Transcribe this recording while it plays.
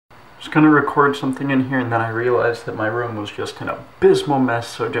was gonna record something in here, and then I realized that my room was just an abysmal mess,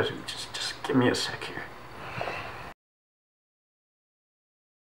 so just give me a sec here.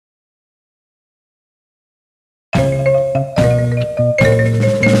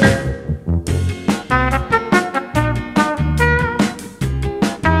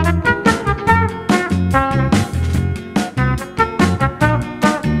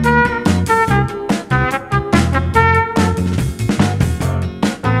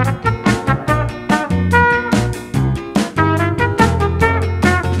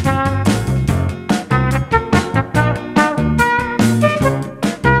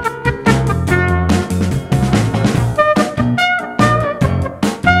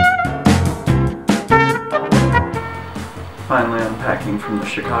 Finally unpacking from the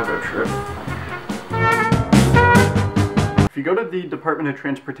Chicago trip. If you go to the Department of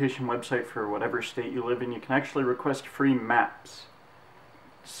Transportation website for whatever state you live in, you can actually request free maps.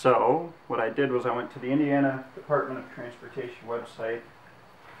 So, what I did was I went to the Indiana Department of Transportation website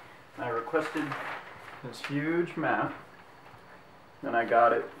and I requested this huge map, and I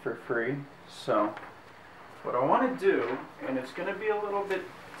got it for free. So, what I want to do, and it's going to be a little bit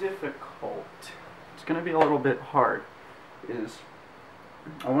difficult, it's going to be a little bit hard, is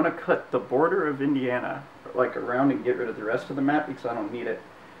I want to cut the border of Indiana like around and get rid of the rest of the map because I don't need it.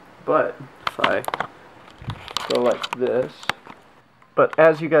 But if I go like this, but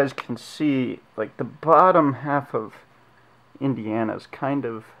as you guys can see, like the bottom half of Indiana is kind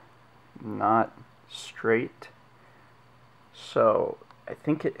of not straight. So I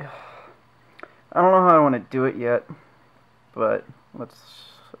think it, I don't know how I want to do it yet, but let's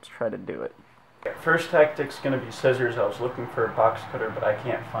try to do it. First tactic's going to be scissors. I was looking for a box cutter, but I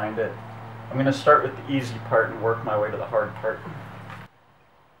can't find it. I'm going to start with the easy part and work my way to the hard part.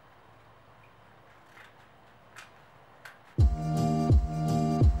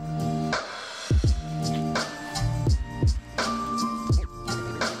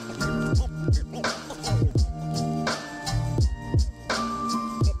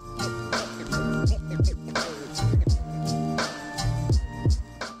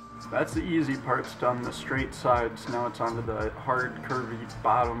 That's the easy part's done, the straight sides. Now it's onto the hard, curvy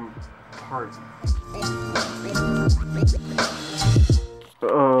bottom part.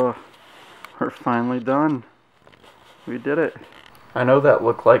 We're finally done. We did it. I know that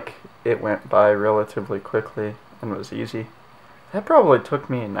looked like it went by relatively quickly and was easy. That probably took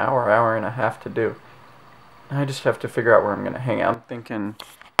me an hour, hour and a half to do. I just have to figure out where I'm going to hang out. I'm thinking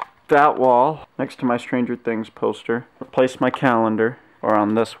that wall next to my Stranger Things poster, replace my calendar, or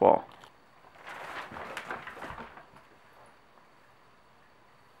on this wall.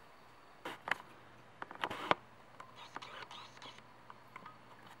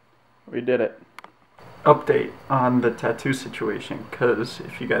 We did it. Update on the tattoo situation, because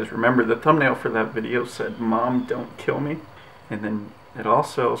if you guys remember, the thumbnail for that video said, "Mom, don't kill me." And then I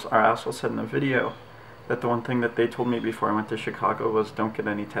also said in the video that the one thing that they told me before I went to Chicago was don't get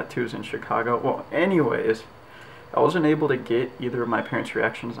any tattoos in Chicago. Well, anyways, I wasn't able to get either of my parents'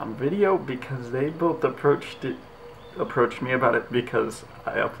 reactions on video because they both approached me about it because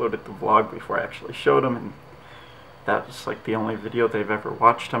I uploaded the vlog before I actually showed them, and that was like the only video they've ever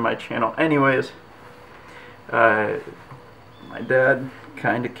watched on my channel. Anyways, my dad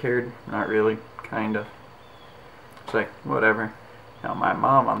kind of cared, not really, kind of. It's like, whatever. Now my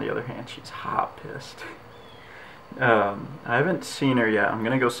mom, on the other hand, she's hot pissed. I haven't seen her yet. I'm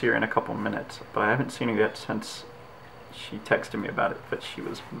going to go see her in a couple minutes, but I haven't seen her yet since she texted me about it, but she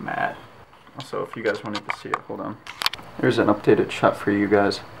was mad. Also, if you guys wanted to see it, hold on. Here's an updated shot for you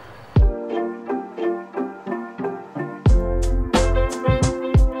guys.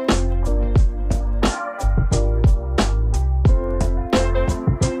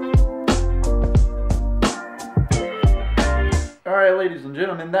 Alright, ladies and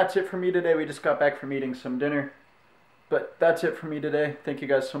gentlemen, that's it for me today. We just got back from eating some dinner. But that's it for me today. Thank you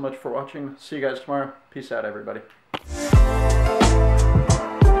guys so much for watching. See you guys tomorrow. Peace out, everybody.